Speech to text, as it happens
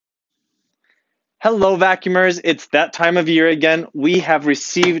Hello, vacuumers. It's that time of year again. We have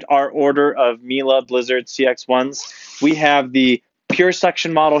received our order of Miele Blizzard CX1s. We have the pure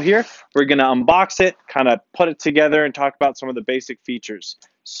suction model here. We're going to unbox it, kind of put it together, and talk about some of the basic features.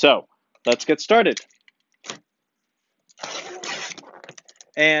 So let's get started.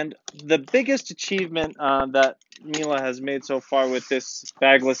 And the biggest achievement that Miele has made so far with this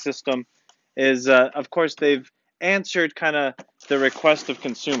bagless system is, of course, they've answered kind of the request of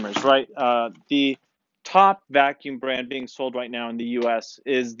consumers, right? The top vacuum brand being sold right now in the US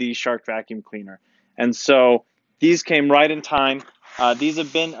is the Shark vacuum cleaner. And so these came right in time. These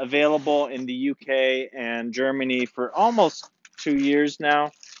have been available in the UK and Germany for almost 2 years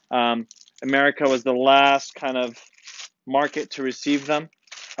now. America was the last kind of market to receive them.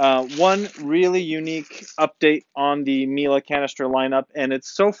 One really unique update on the Miele canister lineup, and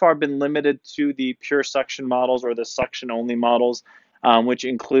it's so far been limited to the pure suction models or the suction only models, which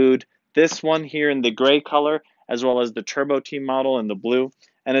include this one here in the gray color, as well as the Turbo Team model in the blue.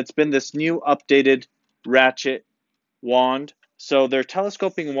 And it's been this new updated ratchet wand. So their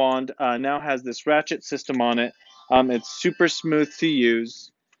telescoping wand now has this ratchet system on it. It's super smooth to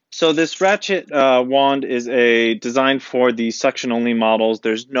use. So this ratchet wand is designed for the suction-only models.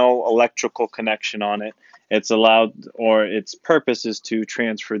 There's no electrical connection on it. It's allowed, or its purpose is to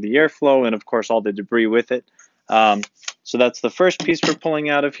transfer the airflow and, of course, all the debris with it. So that's the first piece we're pulling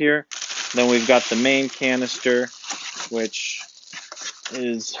out of here. Then we've got the main canister, which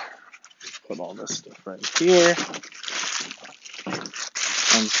is, put all this stuff right here.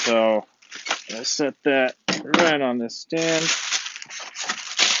 And so I set that right on this stand.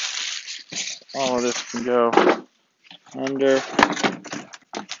 All of this can go under,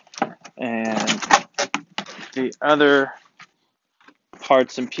 and the other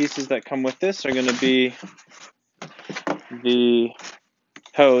parts and pieces that come with this are going to be the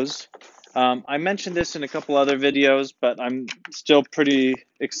hose. I mentioned this in a couple other videos, but I'm still pretty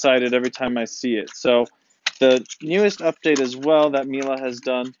excited every time I see it. So the newest update as well that Miele has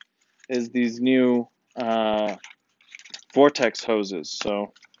done is these new vortex hoses.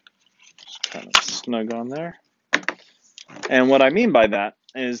 So just kind of snug on there. And what I mean by that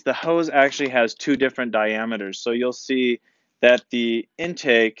is the hose actually has two different diameters. So you'll see that the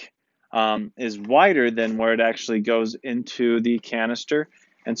intake is wider than where it actually goes into the canister.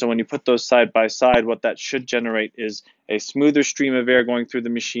 And so when you put those side by side, what that should generate is a smoother stream of air going through the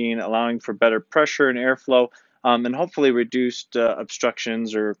machine, allowing for better pressure and airflow, and hopefully reduced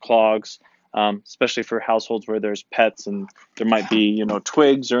obstructions or clogs, especially for households where there's pets and there might be,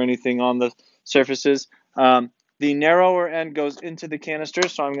 twigs or anything on the surfaces. The narrower end goes into the canister,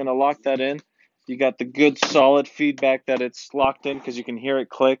 so I'm going to lock that in. You got the good solid feedback that it's locked in because you can hear it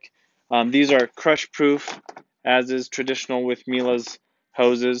click. These are crush proof, as is traditional with Miele's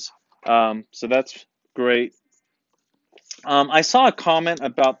hoses, so that's great. I saw a comment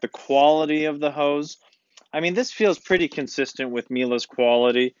about the quality of the hose. I mean, this feels pretty consistent with Miele's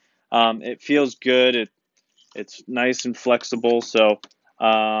quality. It feels good. It's nice and flexible, so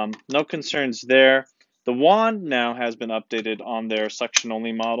no concerns there. The wand now has been updated on their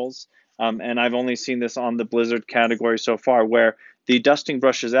suction-only models, and I've only seen this on the Blizzard category so far, where the dusting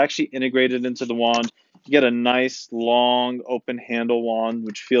brush is actually integrated into the wand. You get a nice, long, open handle wand,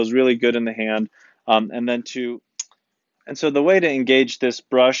 which feels really good in the hand. And so the way to engage this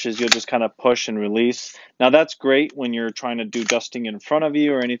brush is you'll just kind of push and release. Now that's great when you're trying to do dusting in front of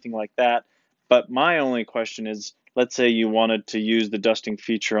you or anything like that. But my only question is, let's say you wanted to use the dusting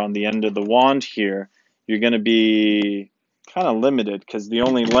feature on the end of the wand here. You're going to be kind of limited because the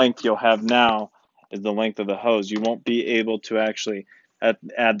only length you'll have now is the length of the hose. You won't be able to actually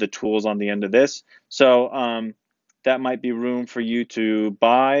add the tools on the end of this. So that might be room for you to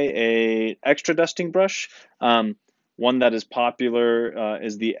buy a extra dusting brush. One that is popular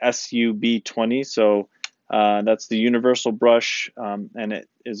is the SUB20. So that's the universal brush, and it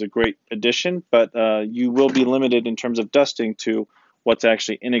is a great addition, but you will be limited in terms of dusting to what's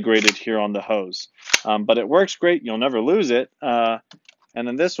actually integrated here on the hose. But it works great. You'll never lose it. And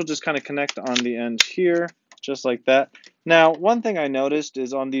then this will just kind of connect on the end here, just like that. Now, one thing I noticed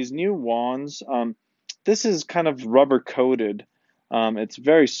is on these new wands, this is kind of rubber coated. It's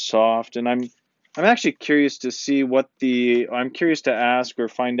very soft, and I'm actually curious to see I'm curious to ask or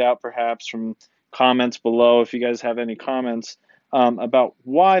find out perhaps from comments below if you guys have any comments about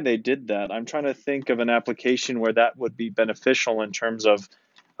why they did that. I'm trying to think of an application where that would be beneficial in terms of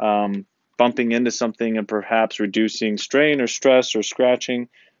bumping into something and perhaps reducing strain or stress or scratching,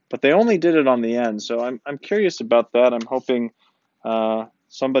 but they only did it on the end. So I'm curious about that. I'm hoping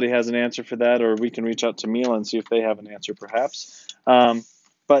somebody has an answer for that, or we can reach out to Miele and see if they have an answer perhaps.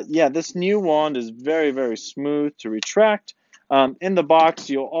 But yeah, this new wand is very, very smooth to retract. In the box,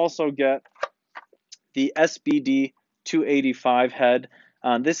 you'll also get the SBD 285 head.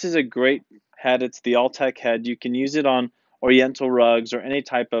 This is a great head. It's the all-tech head. You can use it on Oriental rugs or any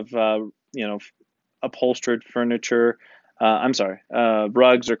type of upholstered furniture.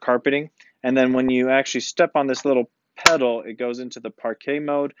 Rugs or carpeting. And then when you actually step on this little pedal, it goes into the parquet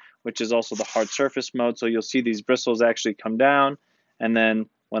mode, which is also the hard surface mode. So you'll see these bristles actually come down, and then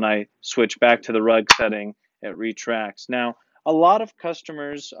when I switch back to the rug setting, it retracts. Now, a lot of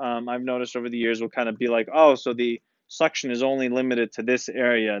customers, I've noticed over the years, will kind of be like, oh, so the suction is only limited to this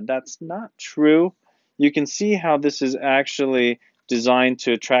area. That's not true. You can see how this is actually designed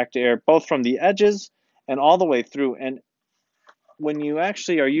to attract air both from the edges and all the way through. And when you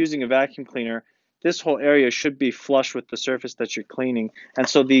actually are using a vacuum cleaner, this whole area should be flush with the surface that you're cleaning. And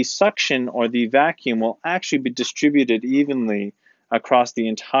so the suction or the vacuum will actually be distributed evenly across the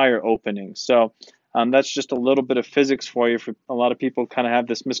entire opening. So that's just a little bit of physics for you. For a lot of people kind of have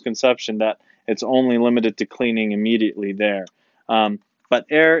this misconception that it's only limited to cleaning immediately there. But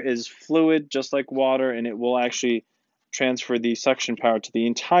air is fluid just like water, and it will actually transfer the suction power to the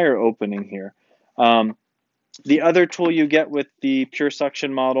entire opening here. The other tool you get with the pure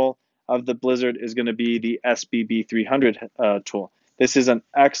suction model of the Blizzard is going to be the SBB 300 tool. This is an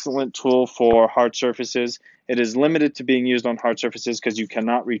excellent tool for hard surfaces. It is limited to being used on hard surfaces because you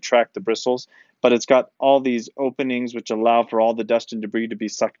cannot retract the bristles, but it's got all these openings which allow for all the dust and debris to be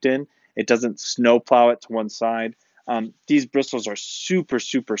sucked in. It doesn't snow plow it to one side. These bristles are super,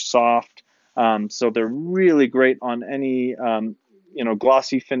 super soft, so they're really great on any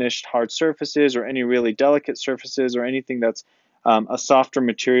glossy finished hard surfaces or any really delicate surfaces or anything that's a softer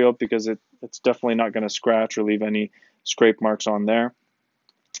material, because it's definitely not going to scratch or leave any scrape marks on there.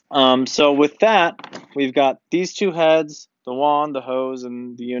 So with that, we've got these two heads, the wand, the hose,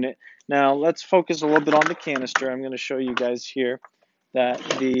 and the unit. Now let's focus a little bit on the canister. I'm going to show you guys here that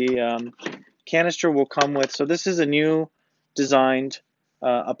the canister will come with, so this is a new designed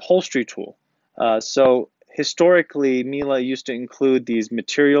upholstery tool. So historically, Miele used to include these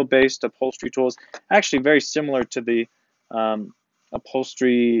material-based upholstery tools, actually very similar to the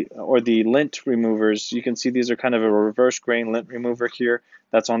upholstery or the lint removers. You can see these are kind of a reverse grain lint remover here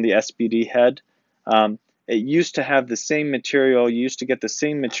that's on the SBD head. It used to have the same material. You used to get the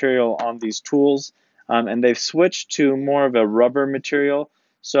same material on these tools, and they've switched to more of a rubber material.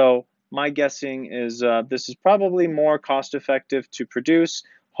 So my guessing is this is probably more cost effective to produce,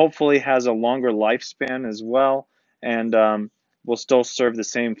 hopefully has a longer lifespan as well, and will still serve the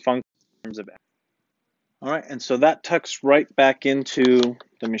same function in terms of. All right, and so that tucks right back into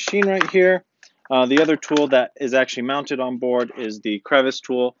the machine right here. The other tool that is actually mounted on board is the crevice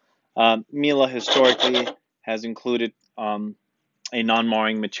tool. Miele historically has included a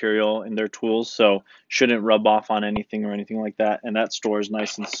non-marring material in their tools, so shouldn't rub off on anything or anything like that, and that store is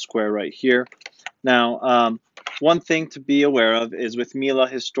nice and square right here. Now, one thing to be aware of is with Miele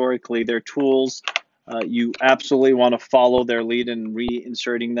historically, their tools, you absolutely want to follow their lead in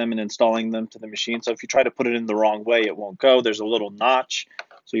reinserting them and installing them to the machine. So if you try to put it in the wrong way, it won't go. There's a little notch,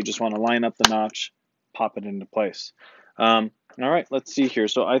 so you just want to line up the notch, pop it into place. All right, let's see here.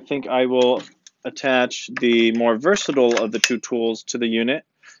 So I think I will attach the more versatile of the two tools to the unit.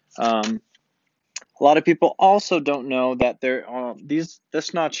 A lot of people also don't know that there are this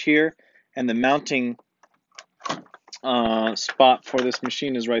notch here, and the mounting spot for this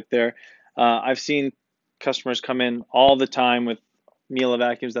machine is right there. I've seen customers come in all the time with Miele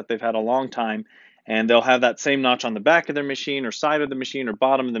vacuums that they've had a long time, and they'll have that same notch on the back of their machine or side of the machine or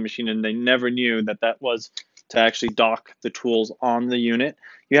bottom of the machine, and they never knew that that was to actually dock the tools on the unit.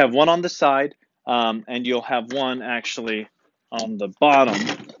 You have one on the side, and you'll have one actually on the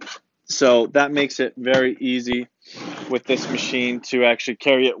bottom. So that makes it very easy with this machine to actually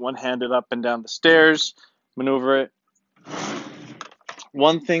carry it one-handed up and down the stairs, maneuver it.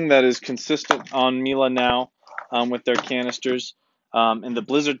 One thing that is consistent on Miele now with their canisters in the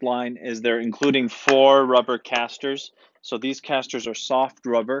Blizzard line is they're including 4 rubber casters. So these casters are soft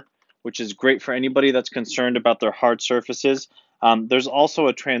rubber, which is great for anybody that's concerned about their hard surfaces. There's also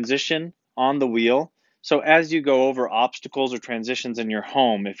a transition on the wheel. So as you go over obstacles or transitions in your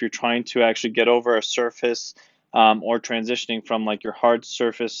home, if you're trying to actually get over a surface or transitioning from like your hard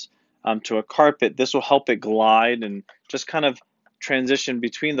surface to a carpet, this will help it glide and just kind of transition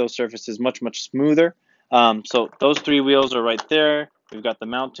between those surfaces much, much smoother. So those 3 wheels are right there. We've got the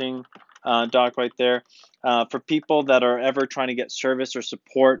mounting dock right there. For people that are ever trying to get service or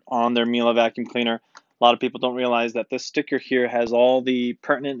support on their Miele vacuum cleaner, a lot of people don't realize that this sticker here has all the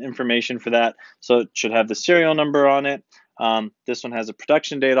pertinent information for that. So it should have the serial number on it. This one has a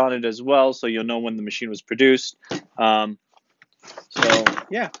production date on it as well, so you'll know when the machine was produced. So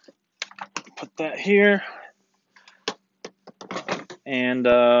yeah, put that here. And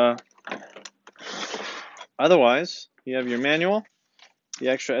otherwise, you have your manual, the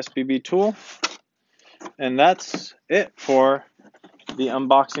extra SBB tool, and that's it for the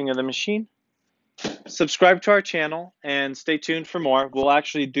unboxing of the machine. Subscribe to our channel and stay tuned for more. We'll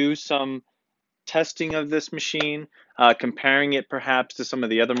actually do some testing of this machine, comparing it perhaps to some of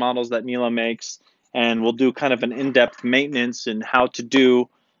the other models that Miele makes, and we'll do kind of an in-depth maintenance and how to do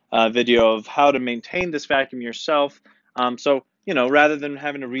a video of how to maintain this vacuum yourself. So, you know, rather than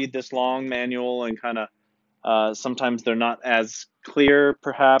having to read this long manual and kind of sometimes they're not as clear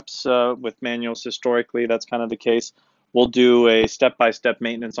perhaps with manuals historically, that's kind of the case. We'll do a step-by-step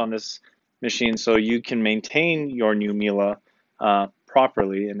maintenance on this machine so you can maintain your new Miele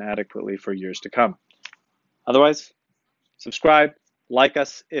properly and adequately for years to come. Otherwise, subscribe, like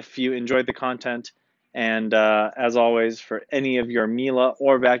us if you enjoyed the content, and as always, for any of your Miele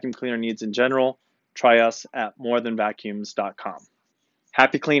or vacuum cleaner needs in general, try us at morethanvacuums.com.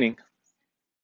 Happy cleaning!